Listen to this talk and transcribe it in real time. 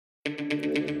From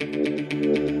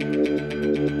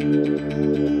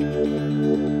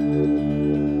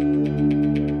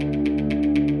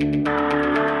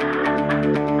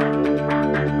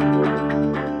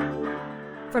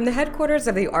the headquarters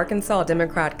of the Arkansas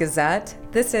Democrat-Gazette,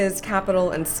 this is Capitol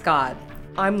and Scott.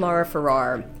 I'm Laura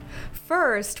Farrar.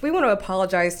 First, we want to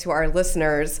apologize to our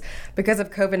listeners. Because of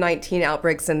COVID-19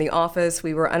 outbreaks in the office,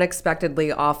 we were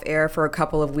unexpectedly off air for a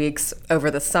couple of weeks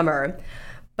over the summer.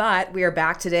 But we are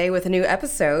back today with a new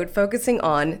episode focusing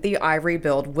on the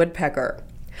ivory-billed woodpecker.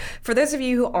 For those of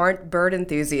you who aren't bird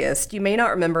enthusiasts, you may not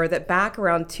remember that back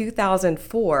around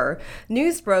 2004,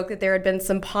 news broke that there had been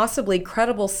some possibly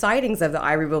credible sightings of the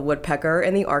ivory-billed woodpecker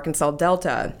in the Arkansas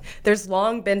Delta. There's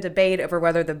long been debate over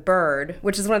whether the bird,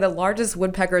 which is one of the largest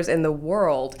woodpeckers in the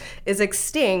world, is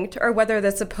extinct or whether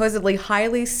the supposedly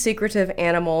highly secretive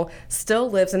animal still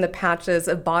lives in the patches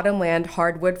of bottomland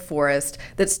hardwood forest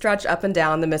that stretch up and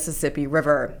down the Mississippi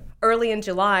River. Early in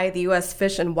July, the U.S.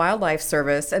 Fish and Wildlife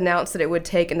Service announced that it would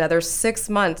take another 6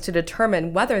 months to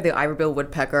determine whether the ivory-billed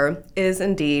woodpecker is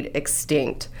indeed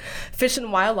extinct. Fish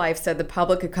and Wildlife said the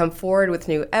public could come forward with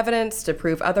new evidence to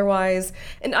prove otherwise,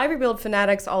 and ivory-billed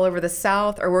fanatics all over the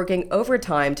South are working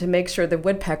overtime to make sure the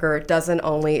woodpecker doesn't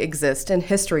only exist in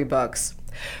history books.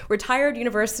 Retired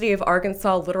University of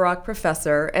Arkansas Little Rock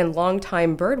professor and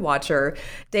longtime birdwatcher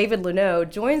David Luneau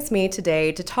joins me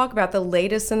today to talk about the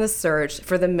latest in the search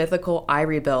for the mythical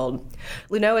ivory-billed.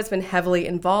 Luneau has been heavily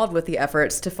involved with the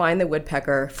efforts to find the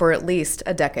woodpecker for at least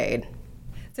a decade.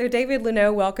 So David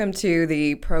Luneau, welcome to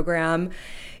the program.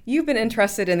 You've been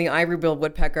interested in the ivory-billed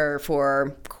woodpecker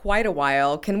for quite a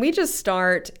while. Can we just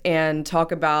start and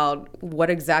talk about what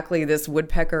exactly this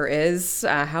woodpecker is?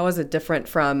 How is it different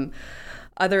from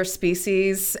other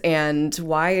species, and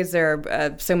why is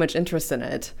there so much interest in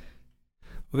it?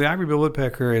 Well, the ivory-billed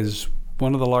woodpecker is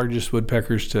one of the largest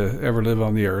woodpeckers to ever live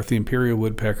on the earth. The imperial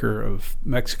woodpecker of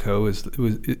Mexico is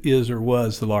or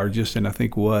was the largest, and I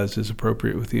think is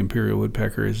appropriate with the imperial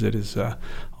woodpecker, as it is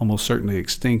almost certainly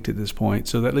extinct at this point.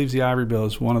 So that leaves the ivory-bill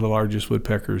as one of the largest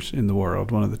woodpeckers in the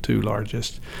world, one of the two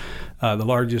largest, the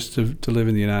largest to live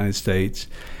in the United States.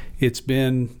 It's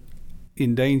been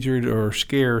endangered or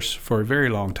scarce for a very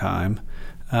long time.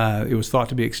 It was thought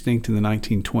to be extinct in the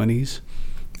 1920s,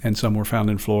 and some were found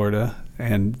in Florida,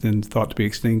 and then thought to be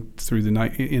extinct through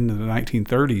into the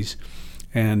 1930s,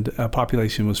 and a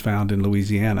population was found in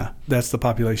Louisiana. That's the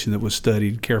population that was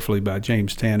studied carefully by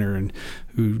James Tanner, and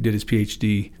who did his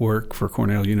PhD work for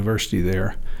Cornell University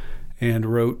there, and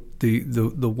wrote the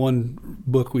one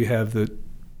book we have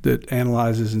that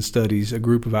analyzes and studies a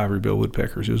group of ivory-billed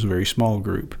woodpeckers. It was a very small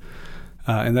group.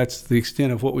 And that's the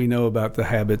extent of what we know about the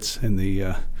habits and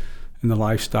the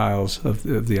lifestyles of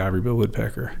the ivory-billed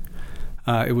woodpecker.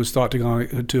 It was thought to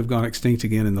have gone extinct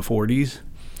again in the 40s,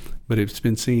 but it's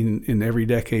been seen in every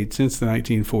decade since the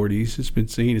 1940s. It's been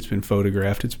seen, it's been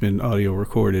photographed, it's been audio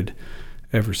recorded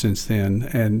ever since then.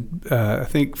 And I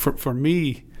think for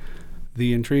me,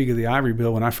 the intrigue of the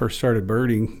ivory-bill, when I first started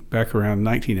birding back around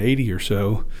 1980 or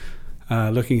so,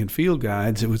 looking at field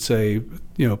guides, it would say,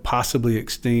 possibly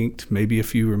extinct, maybe a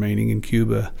few remaining in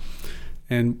Cuba.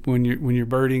 And when you're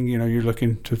birding, you're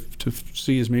looking to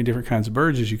see as many different kinds of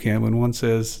birds as you can. When one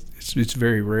says it's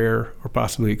very rare or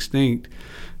possibly extinct,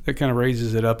 that kind of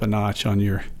raises it up a notch on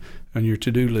your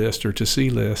to-do list or to-see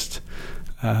list.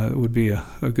 It would be a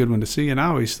good one to see. And I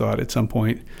always thought at some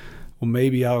point, well,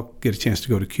 maybe I'll get a chance to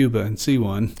go to Cuba and see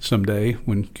one someday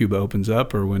when Cuba opens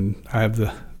up, or when I have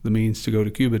the means to go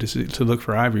to Cuba to look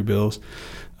for ivory-bills.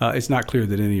 It's not clear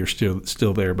that any are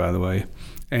still there, by the way.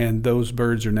 And those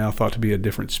birds are now thought to be a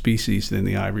different species than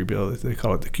the ivory-bill. They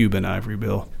call it the Cuban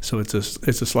ivory-bill. So it's a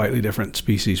slightly different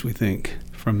species, we think,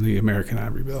 from the American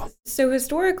ivory-bill. So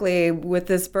historically, with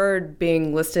this bird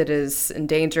being listed as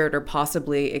endangered or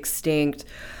possibly extinct,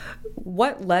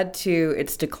 what led to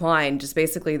its decline? Just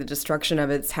basically the destruction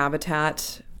of its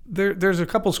habitat? There's a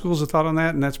couple schools of thought on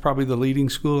that, and that's probably the leading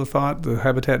school of thought, the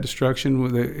habitat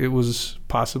destruction. It was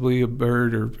possibly a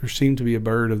bird, or seemed to be a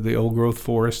bird, of the old-growth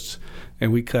forests,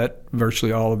 and we cut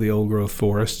virtually all of the old-growth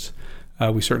forests.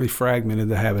 We certainly fragmented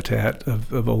the habitat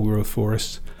of old-growth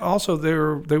forests. Also,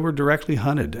 they were directly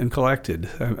hunted and collected.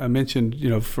 I mentioned,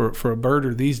 for a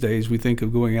birder these days, we think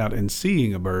of going out and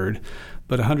seeing a bird,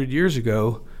 but 100 years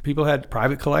ago, people had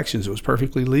private collections. It was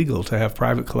perfectly legal to have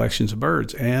private collections of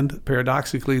birds. And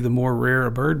paradoxically, the more rare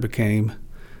a bird became,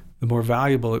 the more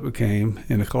valuable it became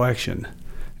in a collection.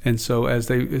 And so as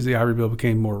the ivory-bill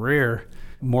became more rare,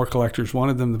 more collectors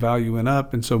wanted them, the value went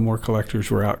up, and so more collectors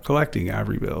were out collecting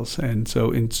ivory-bills. And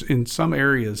so in some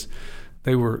areas,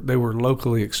 they were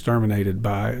locally exterminated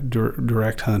by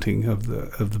direct hunting of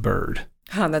the bird.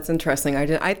 Huh, that's interesting.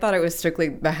 I thought it was strictly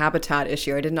the habitat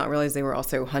issue. I did not realize they were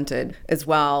also hunted as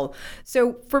well.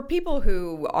 So for people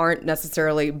who aren't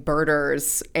necessarily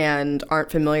birders and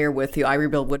aren't familiar with the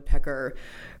ivory-billed woodpecker,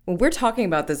 when we're talking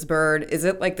about this bird, is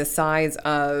it like the size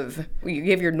of,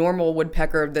 you have your normal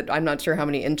woodpecker that I'm not sure how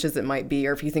many inches it might be,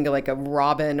 or if you think of like a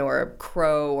robin or a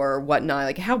crow or whatnot,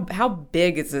 like how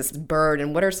big is this bird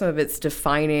and what are some of its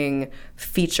defining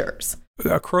features?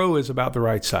 A crow is about the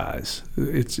right size.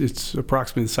 It's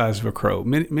approximately the size of a crow.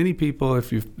 Many people,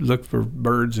 if you look for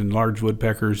birds and large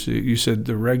woodpeckers, you said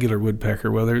the regular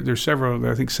woodpecker. Well, there's several,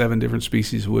 I think 7 different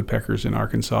species of woodpeckers in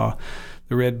Arkansas.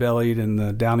 The red-bellied and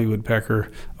the downy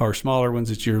woodpecker are smaller ones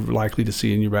that you're likely to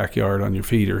see in your backyard on your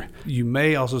feeder. You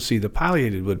may also see the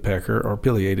pileated woodpecker or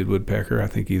pileated woodpecker. I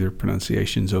think either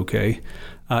pronunciation's okay.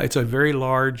 It's a very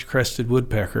large crested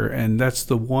woodpecker, and that's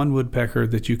the one woodpecker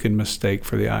that you can mistake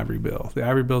for the ivory-bill. The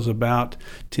ivory-bill is about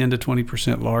 10 to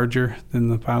 20% larger than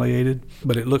the pileated,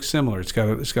 but it looks similar. It's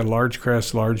got a large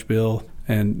crest, large bill,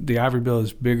 and the ivory-bill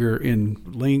is bigger in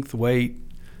length, weight,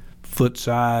 foot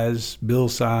size, bill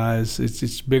size.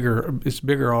 It's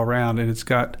bigger all around, and it's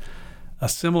got a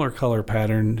similar color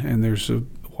pattern, and there's a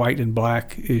white and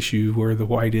black issue where the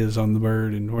white is on the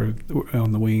bird and where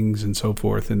on the wings and so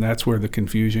forth, and that's where the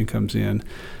confusion comes in.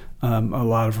 A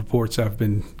lot of reports I've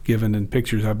been given and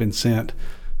pictures I've been sent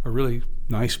are really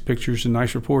nice pictures and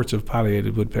nice reports of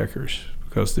pileated woodpeckers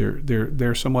because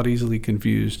they're somewhat easily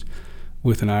confused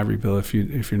with an ivory bill if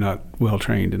you're not well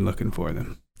trained in looking for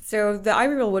them. So the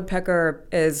ivory-billed woodpecker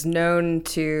is known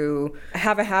to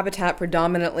have a habitat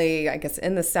predominantly, I guess,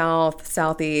 in the south,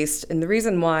 southeast. And the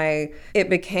reason why it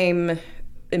became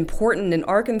important in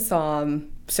Arkansas,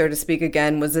 so to speak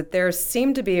again, was that there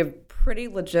seemed to be a pretty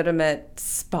legitimate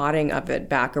spotting of it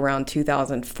back around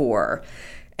 2004.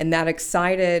 And that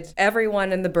excited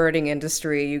everyone in the birding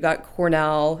industry. You got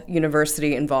Cornell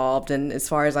University involved, and as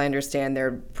far as I understand,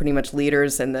 they're pretty much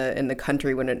leaders in the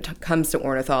country when it comes to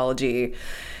ornithology.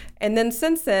 And then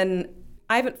since then,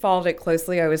 I haven't followed it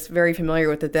closely. I was very familiar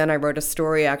with it then. I wrote a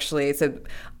story, actually. So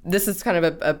this is kind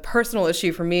of a personal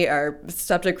issue for me, or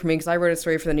subject for me, because I wrote a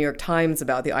story for the New York Times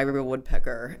about the ivory-billed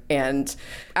woodpecker, and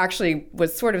actually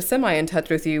was sort of semi in touch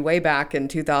with you way back in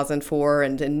 2004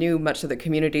 and knew much of the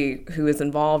community who was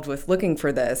involved with looking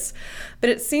for this. But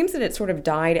it seems that it sort of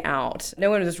died out. No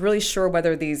one was really sure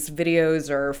whether these videos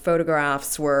or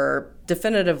photographs were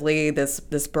definitively this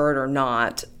bird or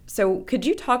not. So could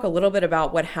you talk a little bit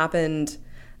about what happened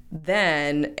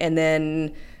then, and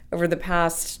then over the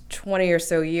past 20 or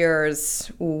so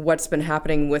years, what's been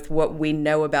happening with what we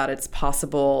know about its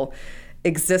possible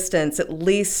existence, at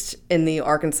least in the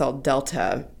Arkansas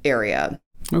Delta area?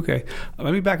 Okay.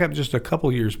 Let me back up just a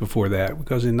couple years before that,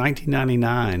 because in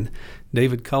 1999,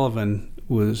 David Cullivan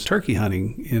was turkey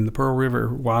hunting in the Pearl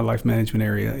River Wildlife Management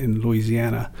Area in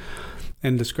Louisiana,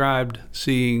 and described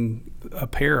seeing a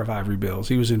pair of ivory bills.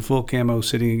 He was in full camo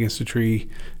sitting against a tree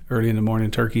early in the morning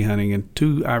turkey hunting, and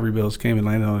 2 ivory bills came and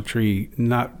landed on a tree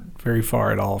not very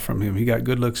far at all from him. He got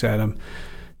good looks at them,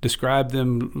 described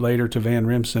them later to Van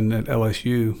Remsen at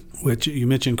LSU, which you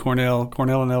mentioned Cornell.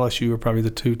 Cornell and LSU are probably the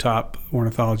 2 top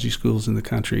ornithology schools in the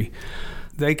country.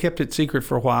 They kept it secret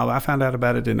for a while. I found out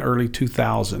about it in early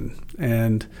 2000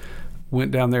 and went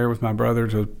down there with my brother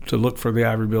to look for the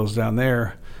ivory bills down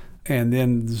there. And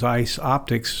then Zeiss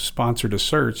Optics sponsored a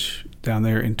search down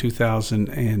there in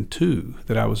 2002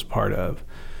 that I was part of.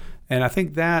 And I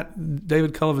think that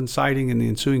David Cullivan sighting and the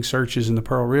ensuing searches in the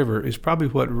Pearl River is probably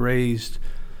what raised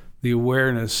the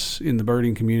awareness in the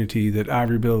birding community that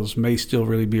ivory bills may still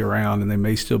really be around, and they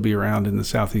may still be around in the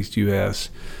southeast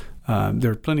U.S.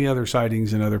 There are plenty of other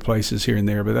sightings in other places here and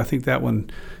there, but I think that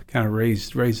one kind of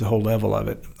raised the whole level of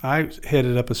it. I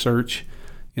headed up a search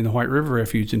in the White River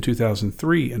Refuge in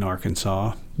 2003 in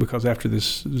Arkansas, because after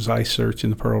this Zeiss search in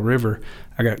the Pearl River,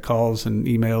 I got calls and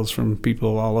emails from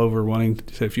people all over wanting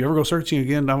to say, if you ever go searching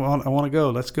again, I want to go,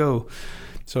 let's go.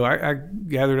 So I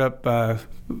gathered up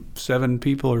 7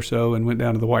 people or so and went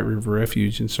down to the White River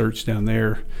Refuge and searched down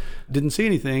there. Didn't see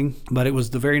anything, but it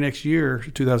was the very next year,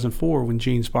 2004, when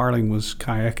Gene Sparling was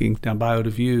kayaking down Bayou de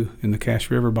View in the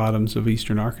Cache River bottoms of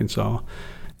eastern Arkansas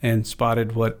and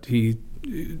spotted what he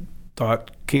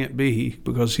thought can't be,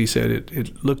 because he said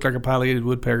it looked like a pileated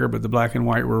woodpecker, but the black and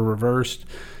white were reversed.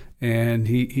 And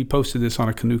he posted this on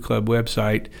a Canoe Club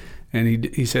website, and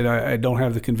he said, I don't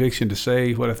have the conviction to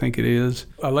say what I think it is.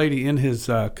 A lady in his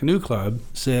Canoe Club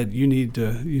said, you need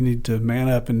to man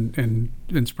up and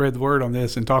spread the word on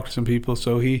this and talk to some people.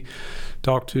 So he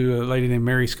talked to a lady named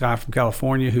Mary Scott from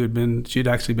California she'd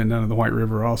actually been down in the White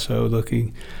River also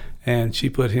looking, and she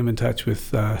put him in touch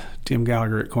with Tim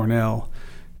Gallagher at Cornell.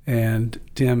 And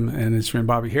Tim and his friend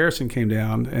Bobby Harrison came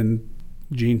down, and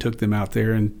Gene took them out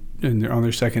there, and on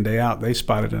their second day out, they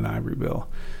spotted an ivory bill.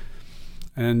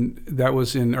 And that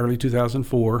was in early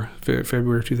 2004,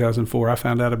 February of 2004. I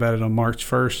found out about it on March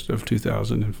 1st of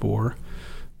 2004.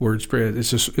 Word spread.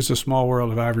 It's a small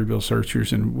world of ivory bill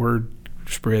searchers, and word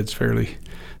spreads fairly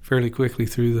quickly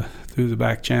through the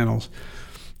back channels.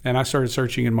 And I started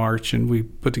searching in March, and we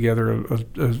put together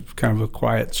a kind of a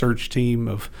quiet search team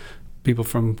of people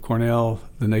from Cornell,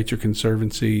 the Nature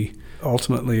Conservancy,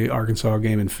 ultimately Arkansas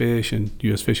Game and Fish, and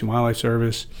U.S. Fish and Wildlife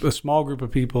Service. A small group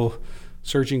of people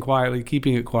searching quietly,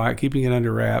 keeping it quiet, keeping it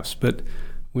under wraps. But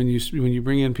when you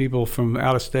bring in people from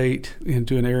out of state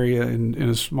into an area, in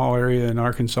a small area in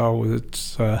Arkansas where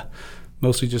it's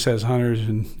mostly just has hunters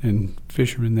and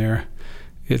fishermen there,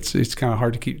 it's kind of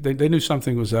hard to keep. They knew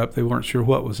something was up. They weren't sure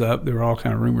what was up. There were all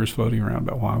kind of rumors floating around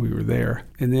about why we were there.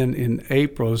 And then in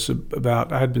April,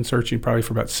 I had been searching probably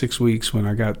for about 6 weeks when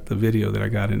I got the video that I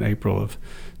got in April of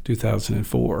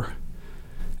 2004.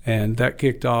 And that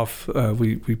kicked off,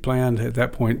 we planned at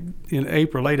that point in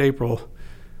April, late April,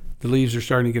 the leaves are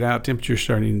starting to get out, temperature's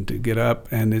starting to get up,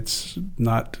 and it's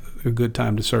not a good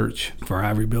time to search for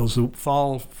ivory bills.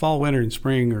 Fall, winter, and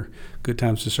spring are good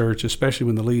times to search, especially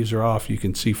when the leaves are off. You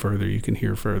can see further, you can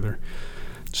hear further.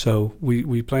 So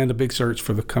we planned a big search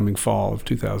for the coming fall of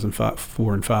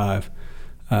 2004 and 5.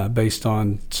 Based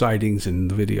on sightings and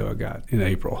the video I got in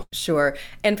April. Sure.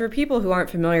 And for people who aren't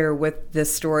familiar with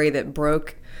this story that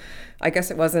broke, I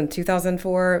guess it was in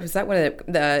 2004. Was that when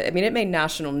it made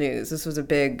national news? This was a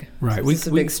big, right. This was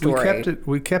a big story.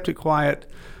 We kept it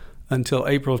quiet until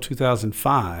April of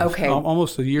 2005. Okay.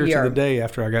 Almost a year to the day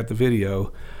after I got the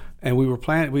video, and we were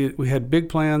planning. We had big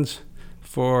plans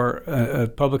for a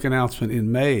public announcement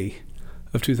in May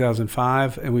of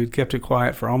 2005, and we'd kept it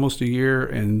quiet for almost a year.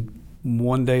 And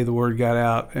one day the word got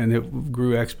out, and it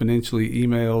grew exponentially.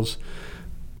 Emails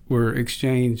were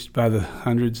exchanged by the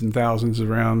hundreds and thousands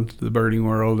around the birding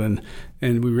world, and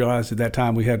we realized at that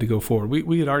time we had to go forward.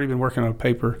 We had already been working on a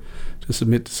paper to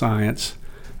submit to Science.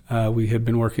 We had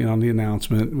been working on the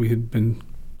announcement. We had been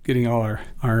getting all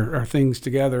our things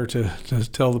together to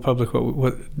tell the public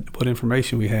what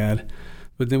information we had.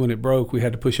 But then when it broke, we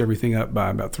had to push everything up by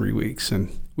about 3 weeks,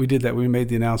 and we did that. We made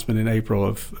the announcement in April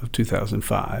of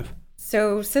 2005.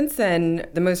 So since then,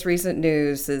 the most recent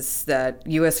news is that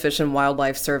U.S. Fish and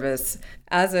Wildlife Service,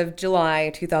 as of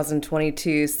July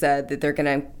 2022, said that they're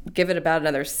going to give it about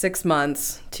another 6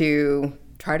 months to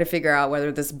try to figure out whether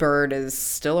this bird is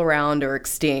still around or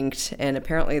extinct. And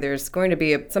apparently there's going to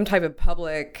be some type of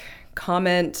public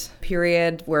comment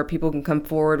period where people can come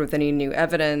forward with any new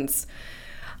evidence.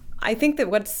 I think that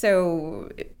what's so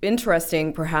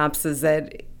interesting, perhaps, is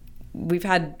that we've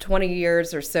had 20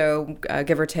 years or so,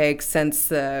 give or take, since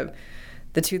the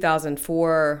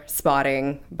 2004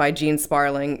 spotting by Gene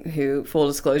Sparling, who, full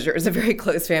disclosure, is a very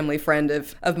close family friend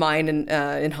of mine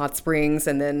in Hot Springs.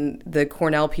 And then the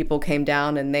Cornell people came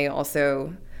down and they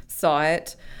also saw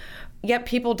it. Yet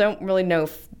people don't really know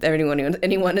if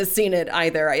anyone has seen it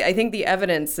either. I think the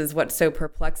evidence is what's so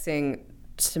perplexing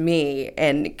to me.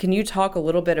 And can you talk a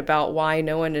little bit about why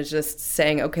no one is just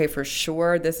saying, okay, for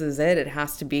sure, this is it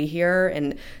has to be here,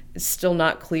 and it's still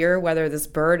not clear whether this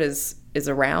bird is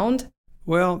around?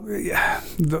 Well,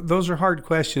 those are hard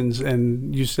questions,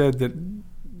 and you said that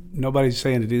nobody's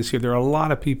saying it is here. There are a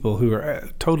lot of people who are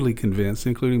totally convinced,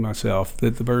 including myself,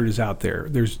 that the bird is out there.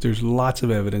 There's lots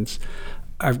of evidence.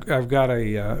 I've got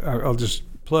I'll just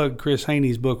plug Chris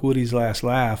Haney's book, Woody's Last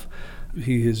Laugh.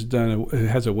 He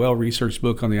has a well-researched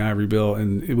book on the ivory bill,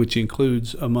 and which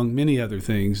includes, among many other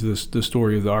things, the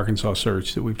story of the Arkansas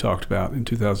search that we've talked about in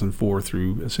 2004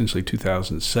 through essentially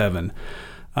 2007.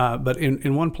 But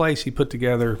in one place, he put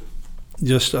together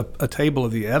just a table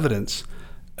of the evidence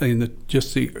in the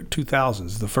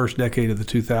 2000s, the first decade of the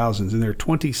 2000s, and there are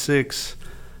 26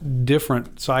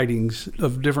 different sightings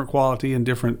of different quality and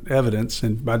different evidence,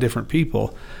 and by different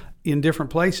people, in different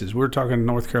places. We're talking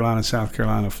North Carolina, South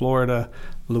Carolina, Florida,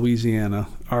 Louisiana,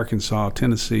 Arkansas,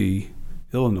 Tennessee,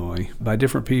 Illinois, by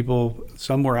different people.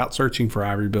 Some were out searching for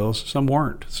ivory bills, some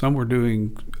weren't. Some were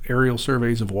doing aerial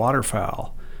surveys of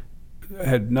waterfowl.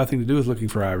 Had nothing to do with looking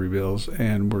for ivory bills,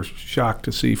 and were shocked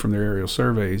to see from their aerial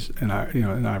surveys an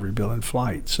ivory bill in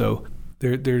flight. So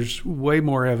there's way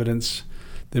more evidence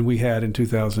than we had in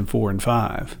 2004 and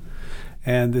 5.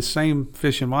 And the same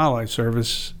Fish and Wildlife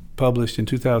Service published in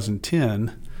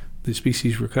 2010 the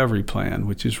species recovery plan,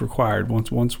 which is required.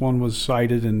 Once one was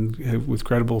cited and with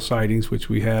credible sightings, which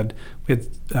we had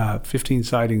 15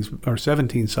 sightings or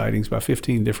 17 sightings by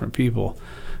 15 different people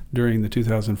during the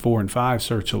 2004 and 5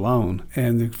 search alone,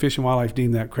 and the Fish and Wildlife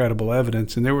deemed that credible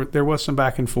evidence. And there was some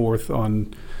back and forth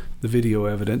on the video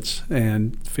evidence,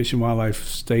 and Fish and Wildlife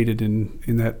stated in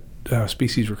that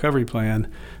species recovery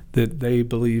plan that they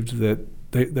believed that.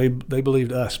 They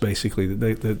believed us, basically,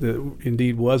 that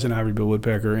indeed was an ivory-billed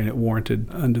woodpecker, and it warranted,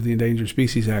 under the Endangered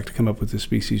Species Act, to come up with this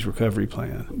species recovery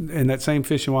plan. And that same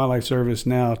Fish and Wildlife Service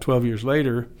now, 12 years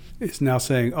later, is now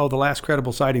saying, the last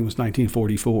credible sighting was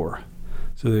 1944.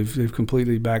 So they've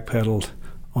completely backpedaled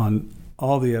on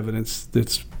all the evidence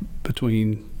that's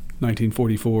between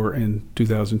 1944 and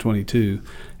 2022.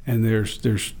 And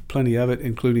there's plenty of it,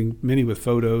 including many with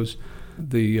photos.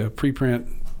 The preprint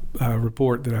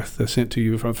report that I sent to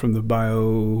you from the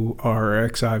BioRxiv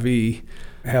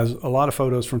has a lot of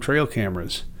photos from trail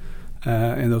cameras,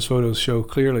 and those photos show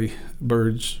clearly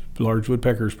birds, large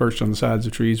woodpeckers perched on the sides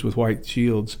of trees with white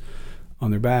shields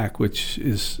on their back, which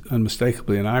is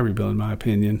unmistakably an ivory-bill in my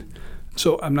opinion.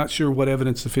 So I'm not sure what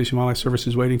evidence the Fish and Wildlife Service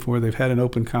is waiting for. They've had an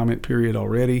open comment period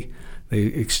already. They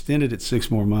extended it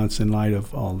 6 more months in light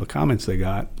of all the comments they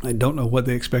got. I don't know what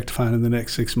they expect to find in the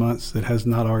next 6 months that has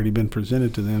not already been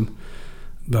presented to them,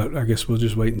 but I guess we'll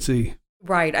just wait and see.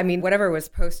 Right. I mean, whatever was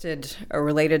posted or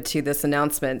related to this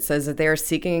announcement says that they are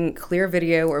seeking clear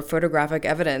video or photographic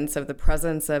evidence of the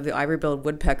presence of the ivory-billed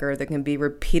woodpecker that can be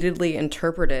repeatedly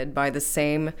interpreted by the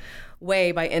same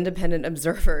way by independent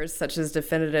observers, such as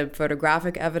definitive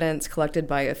photographic evidence collected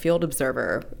by a field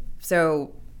observer.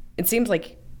 So it seems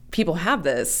like people have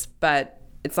this, but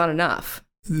it's not enough.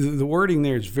 The wording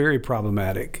there is very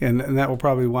problematic, and that will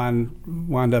probably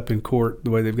wind up in court the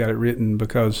way they've got it written,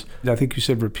 because I think you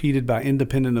said repeated by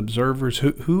independent observers.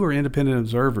 Who are independent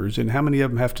observers, and how many of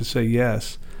them have to say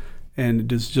yes? And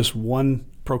does just one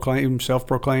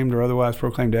self-proclaimed or otherwise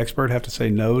proclaimed expert have to say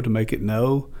no to make it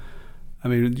no? I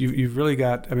mean, you've really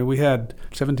got, we had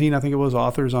 17, I think it was,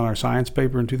 authors on our science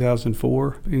paper in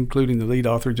 2004, including the lead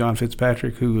author, John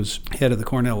Fitzpatrick, who was head of the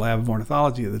Cornell Lab of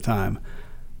Ornithology at the time.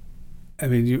 I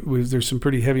mean, there's some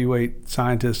pretty heavyweight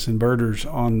scientists and birders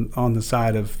on the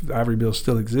side of ivory-bill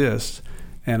still exists,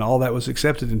 and all that was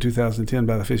accepted in 2010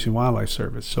 by the Fish and Wildlife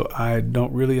Service. So I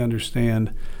don't really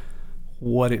understand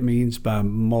what it means by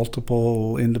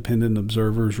multiple independent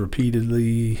observers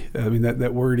repeatedly. I mean,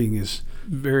 that wording is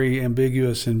very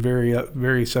ambiguous and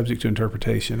very subject to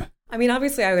interpretation. I mean,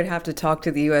 obviously, I would have to talk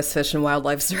to the U.S. Fish and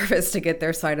Wildlife Service to get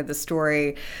their side of the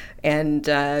story. And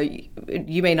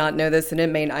you may not know this, and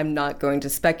I'm not going to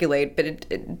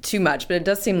speculate too much, but it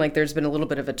does seem like there's been a little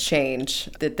bit of a change,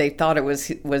 that they thought it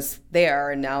was there,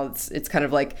 and now it's kind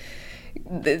of like,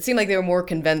 it seemed like they were more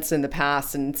convinced in the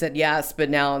past and said yes, but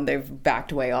now they've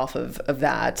backed away off of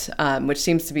that, which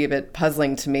seems to be a bit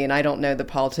puzzling to me. And I don't know the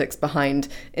politics behind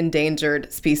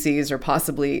endangered species or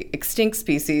possibly extinct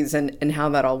species and how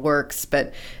that all works.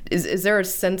 But is there a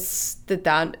sense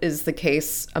that is the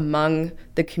case among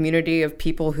the community of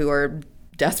people who are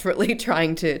desperately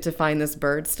trying to find this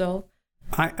bird still?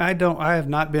 I have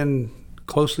not been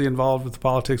closely involved with the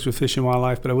politics with Fish and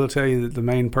Wildlife, but I will tell you that the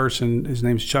main person, his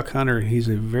name's Chuck Hunter. He's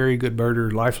a very good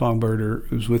birder, lifelong birder,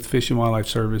 who's with Fish and Wildlife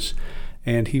Service,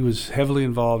 and he was heavily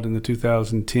involved in the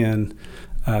 2010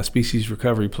 species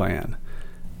recovery plan.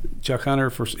 Chuck Hunter,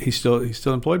 he's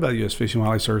still employed by the U.S. Fish and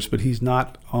Wildlife Service, but he's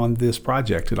not on this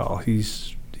project at all.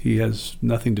 He has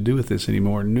nothing to do with this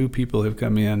anymore. New people have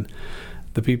come in.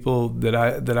 The people that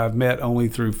I've met only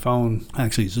through phone,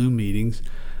 actually Zoom meetings.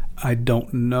 I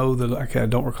don't know I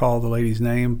don't recall the lady's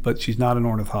name, but she's not an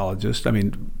ornithologist. I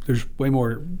mean, there's way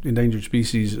more endangered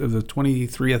species. Of the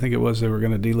 23, I think it was, they were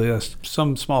going to delist.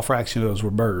 Some small fraction of those were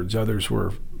birds. Others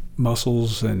were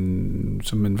mussels and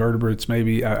some invertebrates,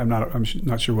 maybe. I'm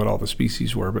not sure what all the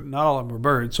species were, but not all of them were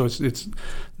birds. So it's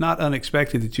not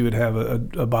unexpected that you would have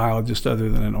a biologist other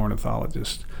than an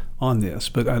ornithologist on this.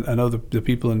 But I know the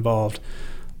people involved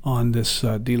on this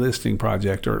delisting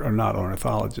project are not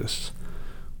ornithologists.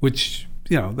 Which,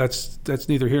 that's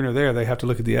neither here nor there. They have to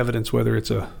look at the evidence, whether it's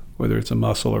a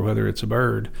mussel or whether it's a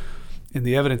bird, and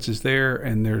the evidence is there,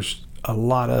 and there's a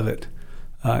lot of it,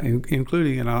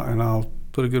 including, and I'll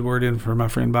put a good word in for my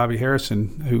friend Bobby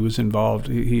Harrison, who was involved.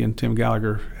 He and Tim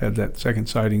Gallagher had that second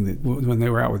sighting that when they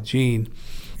were out with Gene.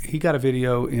 He got a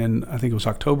video in, I think it was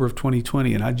October of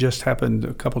 2020, and I just happened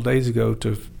a couple days ago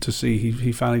to see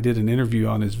he finally did an interview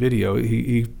on his video.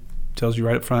 He tells you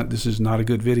right up front, this is not a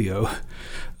good video.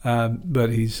 But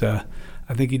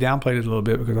I think he downplayed it a little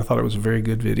bit because I thought it was a very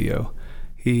good video.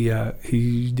 He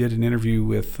did an interview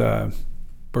with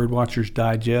Birdwatchers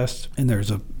Digest, and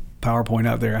there's a PowerPoint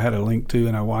out there I had a link to,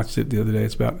 and I watched it the other day.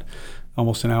 It's about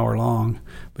almost an hour long,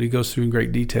 but he goes through in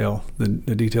great detail the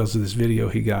details of this video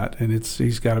he got, and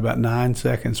he's got about 9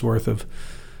 seconds worth of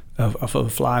a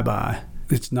flyby.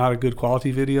 It's not a good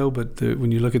quality video, but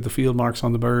when you look at the field marks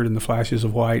on the bird and the flashes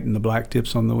of white and the black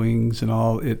tips on the wings and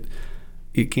all, it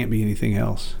can't be anything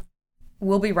else.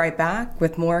 We'll be right back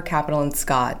with more Capital and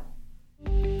Scott.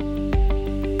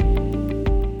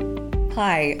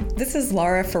 Hi, this is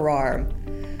Laura Farrar.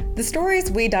 The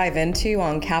stories we dive into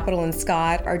on Capital and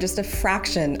Scott are just a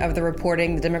fraction of the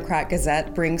reporting the Democrat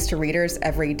Gazette brings to readers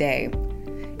every day.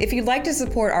 If you'd like to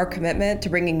support our commitment to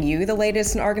bringing you the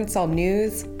latest in Arkansas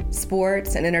news,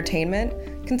 sports, and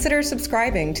entertainment, consider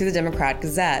subscribing to the Democrat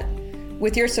Gazette.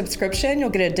 With your subscription, you'll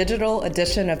get a digital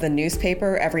edition of the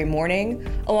newspaper every morning,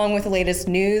 along with the latest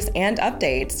news and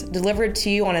updates delivered to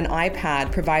you on an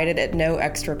iPad provided at no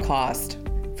extra cost.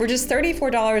 For just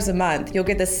 $34 a month, you'll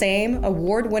get the same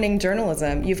award-winning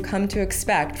journalism you've come to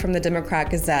expect from the Democrat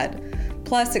Gazette,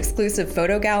 plus exclusive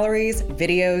photo galleries,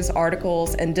 videos,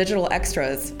 articles, and digital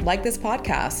extras like this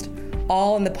podcast,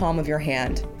 all in the palm of your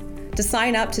hand. To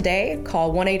sign up today,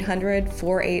 call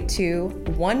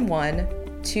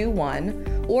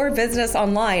 1-800-482-1121 or visit us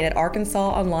online at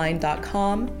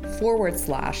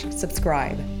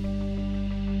arkansasonline.com/subscribe.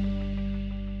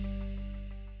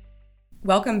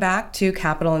 Welcome back to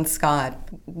Capital and Scott.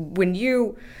 When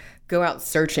you go out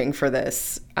searching for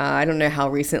this, I don't know how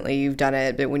recently you've done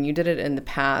it, but when you did it in the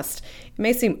past, it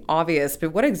may seem obvious,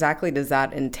 but what exactly does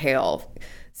that entail?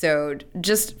 So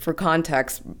just for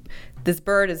context, this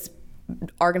bird is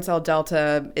Arkansas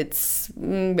Delta. It's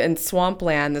in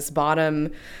swampland, this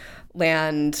bottomland,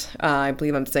 I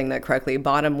believe I'm saying that correctly,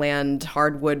 bottomland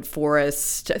hardwood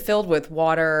forest filled with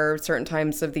water certain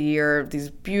times of the year, these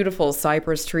beautiful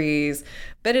cypress trees,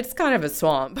 but it's kind of a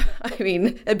swamp. I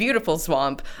mean, a beautiful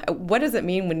swamp. What does it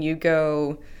mean when you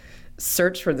go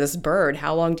search for this bird?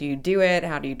 How long do you do it?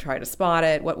 How do you try to spot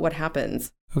it? What happens?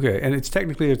 Okay, and it's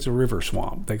a river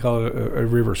swamp. They call it a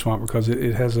river swamp because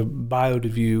it has a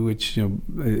biota-view, which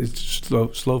it's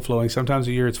slow flowing. Sometimes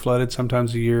a year it's flooded.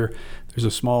 Sometimes a year there's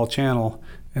a small channel,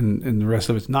 and the rest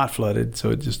of it's not flooded. So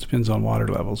it just depends on water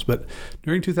levels. But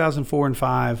during 2004 and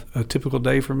 2005, a typical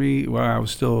day for me, where I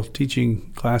was still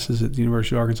teaching classes at the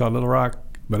University of Arkansas Little Rock,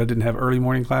 but I didn't have early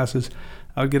morning classes.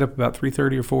 I would get up about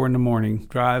 3:30 or 4 in the morning,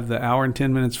 drive the hour and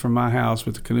 10 minutes from my house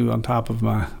with the canoe on top of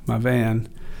my van.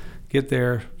 Get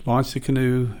there, launch the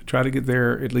canoe, try to get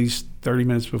there at least 30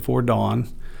 minutes before dawn,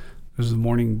 because the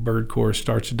morning bird course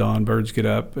starts at dawn, birds get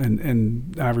up,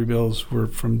 and ivory-bills were,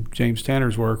 from James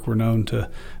Tanner's work, were known to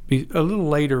be a little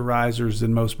later risers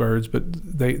than most birds, but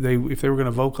they if they were going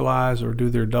to vocalize or do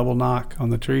their double knock on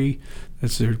the tree,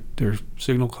 that's their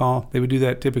signal call, they would do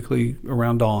that typically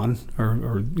around dawn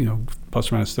or plus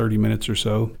or minus 30 minutes or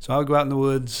so. So I would go out in the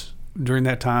woods during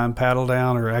that time, paddle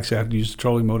down, or actually I had to use the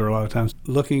trolling motor a lot of times,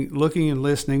 looking and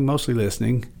listening, mostly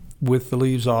listening, with the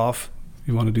leaves off.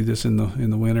 You want to do this in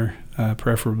the winter,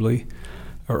 preferably,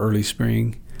 or early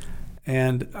spring.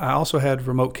 And I also had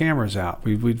remote cameras out.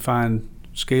 We'd find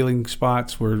scaling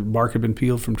spots where bark had been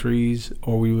peeled from trees,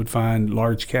 or we would find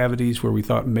large cavities where we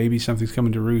thought maybe something's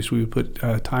coming to roost. We would put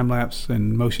time-lapse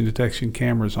and motion detection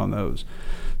cameras on those.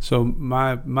 So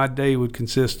my day would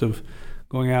consist of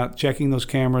going out, checking those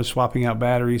cameras, swapping out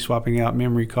batteries, swapping out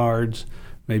memory cards,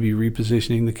 maybe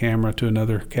repositioning the camera to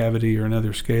another cavity or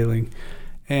another scaling.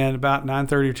 And about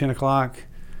 9:30 or 10 o'clock,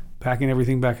 packing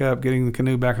everything back up, getting the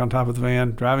canoe back on top of the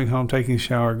van, driving home, taking a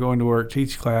shower, going to work,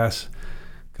 teach class,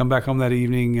 come back home that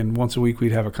evening, and once a week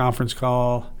we'd have a conference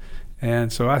call.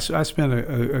 And so I spent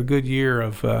a good year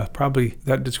of probably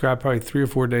 3 or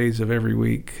 4 days of every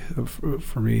week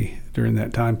for me during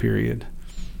that time period.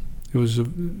 It was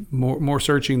more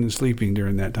searching than sleeping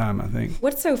during that time, I think.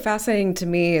 What's so fascinating to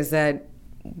me is that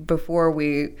before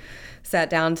we sat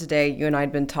down today, you and I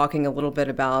had been talking a little bit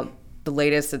about the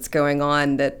latest that's going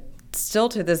on, that still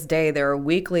to this day there are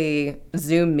weekly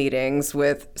Zoom meetings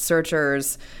with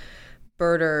searchers,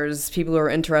 birders, people who are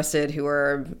interested, who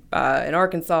are in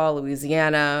Arkansas,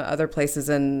 Louisiana, other places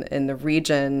in the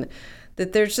region,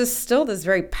 that there's just still this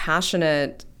very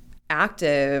passionate,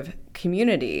 active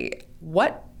community.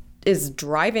 What is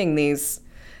driving these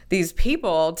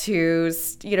people to,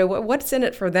 what's in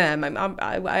it for them?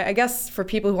 I guess for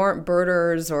people who aren't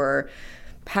birders or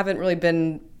haven't really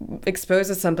been exposed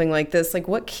to something like this, like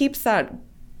what keeps that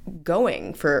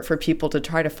going for people to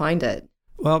try to find it?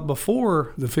 Well,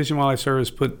 before the Fish and Wildlife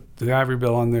Service put the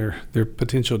ivory-bill on their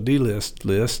potential delist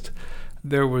list,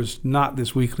 there was not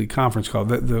this weekly conference call.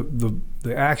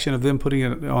 The action of them putting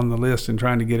it on the list and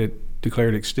trying to get it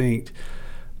declared extinct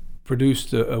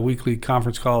produced a weekly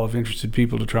conference call of interested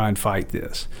people to try and fight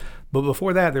this. But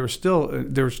before that, there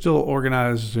were still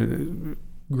organized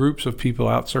groups of people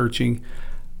out searching.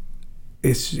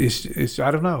 It's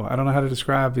I don't know how to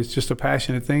describe. It's just a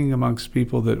passionate thing amongst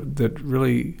people that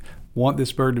really want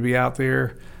this bird to be out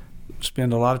there,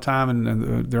 spend a lot of time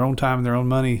and their own time and their own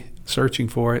money searching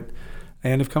for it,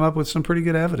 and have come up with some pretty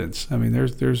good evidence. I mean,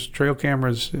 there's trail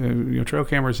cameras. Trail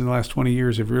cameras in the last 20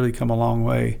 years have really come a long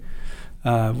way.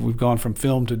 We've gone from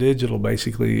film to digital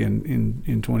basically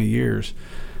in 20 years.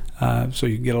 So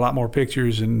you can get a lot more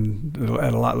pictures and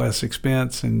at a lot less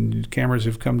expense. And cameras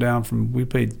have come down from, we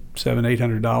paid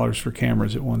 $700-800 for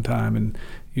cameras at one time, and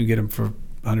you can get them for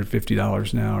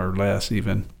 $150 now or less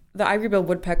even. The ivory-billed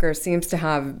woodpecker seems to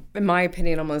have, in my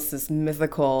opinion, almost this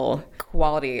mythical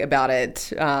quality about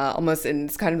it. Almost, and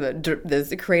it's kind of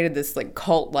it created this like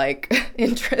cult-like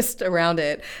interest around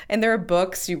it. And there are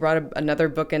books. You brought another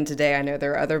book in today. I know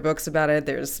there are other books about it.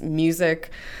 There's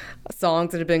music,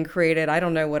 songs that have been created. I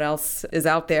don't know what else is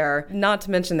out there. Not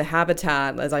to mention the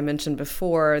habitat. As I mentioned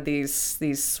before,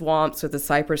 these swamps with the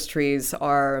cypress trees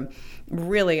are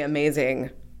really amazing.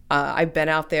 I've been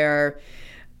out there.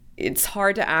 It's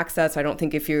hard to access. I don't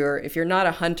think if you're not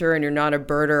a hunter and you're not a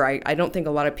birder, I don't think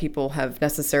a lot of people have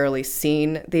necessarily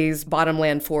seen these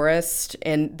bottomland forests,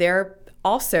 and they're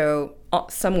also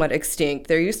somewhat extinct.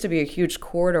 There used to be a huge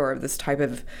corridor of this type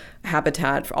of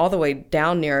habitat all the way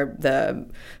down near the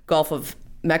Gulf of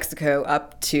Mexico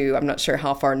up to, I'm not sure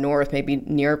how far north, maybe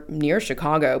near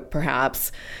Chicago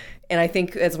perhaps. And I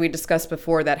think, as we discussed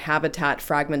before, that habitat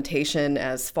fragmentation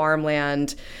as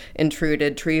farmland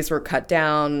intruded, trees were cut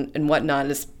down and whatnot,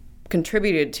 has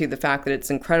contributed to the fact that it's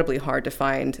incredibly hard to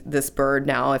find this bird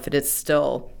now if it is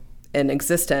still in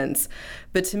existence.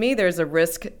 But to me, there's a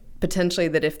risk potentially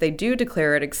that if they do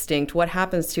declare it extinct, what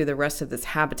happens to the rest of this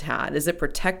habitat? Is it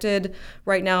protected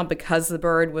right now because the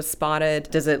bird was spotted?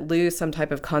 Does it lose some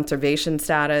type of conservation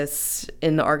status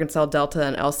in the Arkansas Delta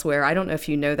and elsewhere? I don't know if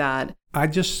you know that. I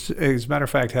just, as a matter of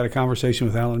fact, had a conversation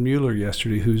with Alan Mueller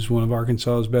yesterday, who's one of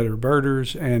Arkansas's better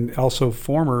birders and also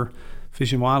former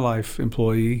Fish and Wildlife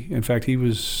employee. In fact, he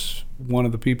was one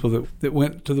of the people that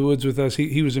went to the woods with us.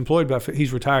 He was employed by,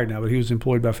 he's retired now, but he was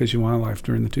employed by Fish and Wildlife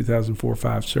during the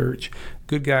 2004-05 search.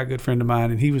 Good guy, good friend of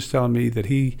mine. And he was telling me that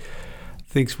he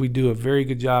thinks we do a very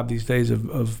good job these days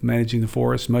of managing the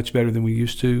forest, much better than we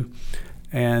used to.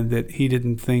 And that he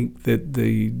didn't think that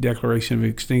the declaration of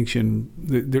extinction,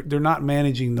 they're not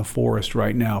managing the forest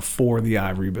right now for the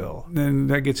ivory-bill. And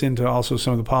that gets into also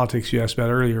some of the politics you asked about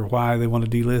earlier, why they want to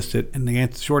delist it. And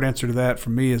the short answer to that for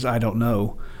me is I don't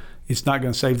know. It's not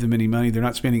going to save them any money. They're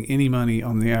not spending any money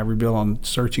on the ivory-bill on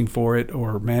searching for it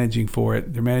or managing for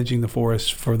it. They're managing the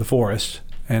forest for the forest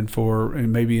and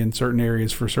maybe in certain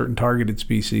areas for certain targeted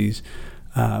species,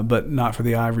 but not for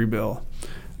the ivory-bill.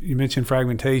 You mentioned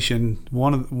fragmentation.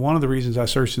 One of the reasons I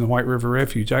searched in the White River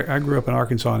Refuge, I grew up in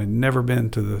Arkansas and had never been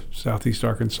to the southeast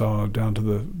Arkansas down to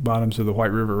the bottoms of the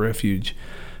White River Refuge.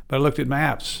 But I looked at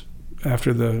maps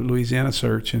after the Louisiana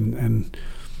search, and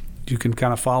you can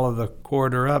kind of follow the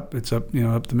corridor up. It's up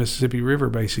the Mississippi River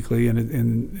basically,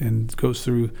 and goes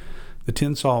through the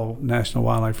Tensas National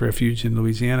Wildlife Refuge in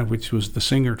Louisiana, which was the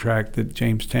Singer Tract that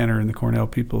James Tanner and the Cornell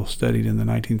people studied in the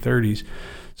 1930s.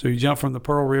 So you jump from the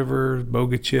Pearl River,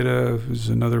 Bogachita is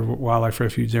another wildlife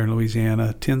refuge there in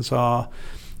Louisiana, Tensas,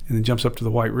 and then jumps up to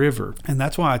the White River. And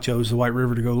that's why I chose the White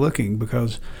River to go looking,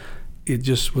 because it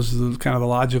just was kind of the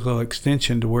logical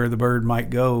extension to where the bird might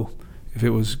go if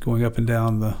it was going up and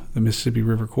down the Mississippi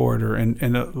River corridor. And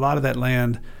a lot of that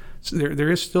land, there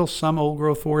is still some old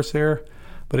growth forest there,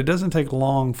 but it doesn't take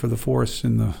long for the forests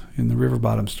in the river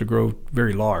bottoms to grow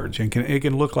very large, and it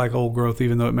can look like old growth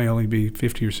even though it may only be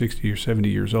 50 or 60 or 70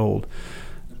 years old.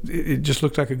 It just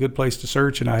looked like a good place to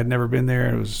search, and I had never been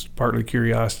there. It was partly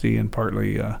curiosity and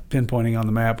partly pinpointing on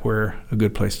the map where a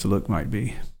good place to look might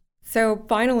be. So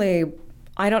finally,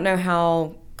 I don't know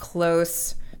how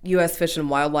close U.S. Fish and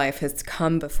Wildlife has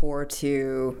come before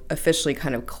to officially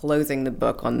kind of closing the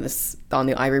book on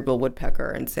the ivory-billed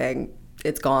woodpecker and saying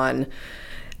it's gone.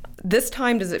 This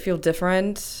time, does it feel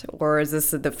different, or is this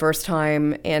the first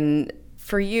time? And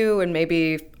for you, and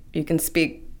maybe you can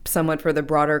speak somewhat for the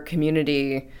broader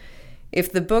community,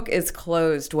 if the book is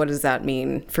closed, what does that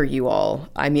mean for you all?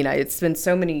 I mean, it's been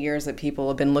so many years that people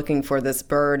have been looking for this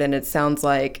bird, and it sounds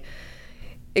like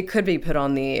it could be put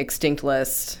on the extinct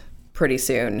list pretty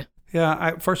soon.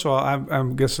 Yeah, first of all, I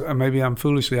guess maybe I'm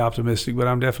foolishly optimistic, but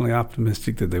I'm definitely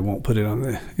optimistic that they won't put it on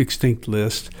the extinct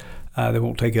list. They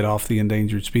won't take it off the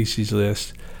endangered species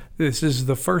list. This is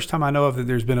the first time I know of that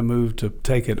there's been a move to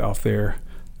take it off there,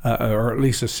 or at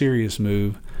least a serious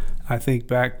move. I think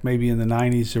back maybe in the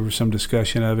 90s, there was some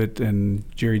discussion of it, and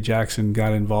Jerry Jackson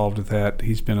got involved with that.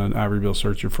 He's been an ivory-billed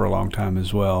searcher for a long time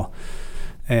as well,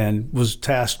 and was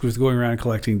tasked with going around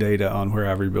collecting data on where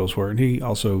ivory bills were. And he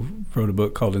also wrote a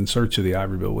book called In Search of the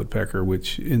Ivory-billed Woodpecker,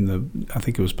 which I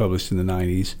think it was published in the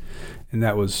 90s. And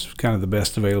that was kind of the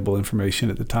best available information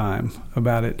at the time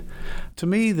about it. To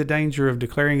me, the danger of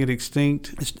declaring it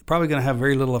extinct is probably going to have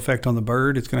very little effect on the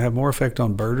bird. It's going to have more effect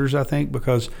on birders, I think,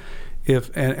 because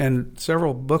and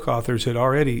several book authors had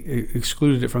already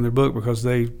excluded it from their book because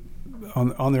they,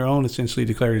 on their own, essentially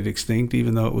declared it extinct,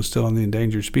 even though it was still on the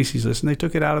endangered species list, and they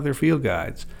took it out of their field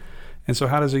guides. And so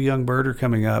how does a young birder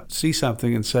coming up see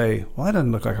something and say, well, that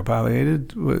doesn't look like a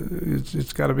pileated.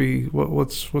 It's got to be,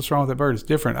 what's wrong with that bird? It's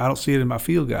different. I don't see it in my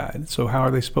field guide. So how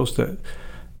are they supposed to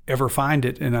ever find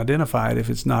it and identify it if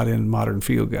it's not in modern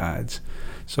field guides?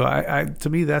 So to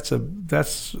me, that's a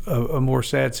more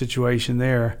sad situation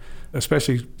there,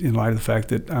 especially in light of the fact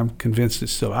that I'm convinced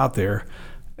it's still out there.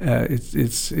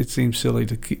 It seems silly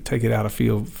to take it out of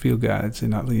field guides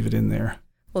and not leave it in there.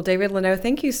 Well, David Leno,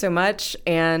 thank you so much.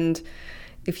 And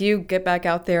if you get back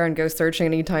out there and go searching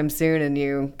anytime soon and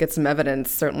you get some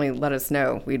evidence, certainly let us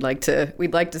know. We'd like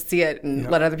to see it and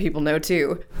let other people know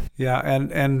too. Yeah,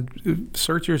 and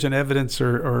searchers and evidence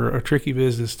are a tricky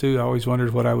business too. I always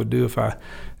wondered what I would do if I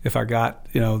got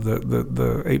the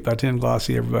 8x10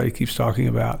 glossy everybody keeps talking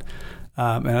about.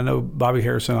 And I know Bobby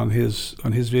Harrison on his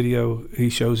video, he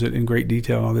shows it in great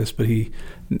detail on this, but he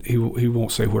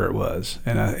won't say where it was,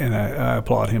 and I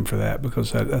applaud him for that,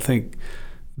 because I think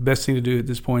the best thing to do at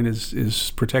this point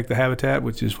is protect the habitat,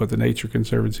 which is what the Nature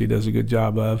Conservancy does a good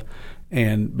job of,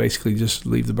 and basically just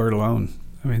leave the bird alone.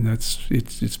 I mean,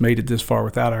 it's made it this far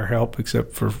without our help,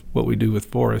 except for what we do with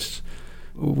forests.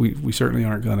 We certainly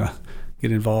aren't going to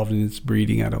get involved in its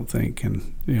breeding, I don't think,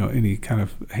 and any kind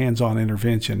of hands-on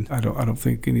intervention. I don't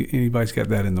think anybody's got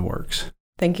that in the works.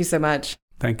 Thank you so much.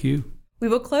 Thank you. We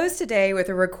will close today with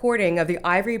a recording of the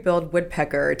ivory-billed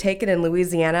woodpecker taken in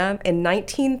Louisiana in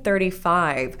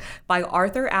 1935 by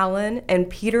Arthur Allen and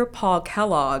Peter Paul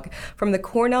Kellogg from the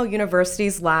Cornell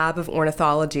University's Lab of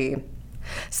Ornithology.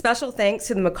 Special thanks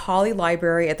to the Macaulay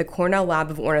Library at the Cornell Lab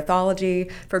of Ornithology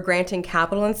for granting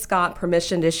Capitol and Scott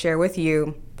permission to share with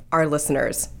you, our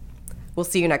listeners. We'll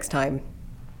see you next time.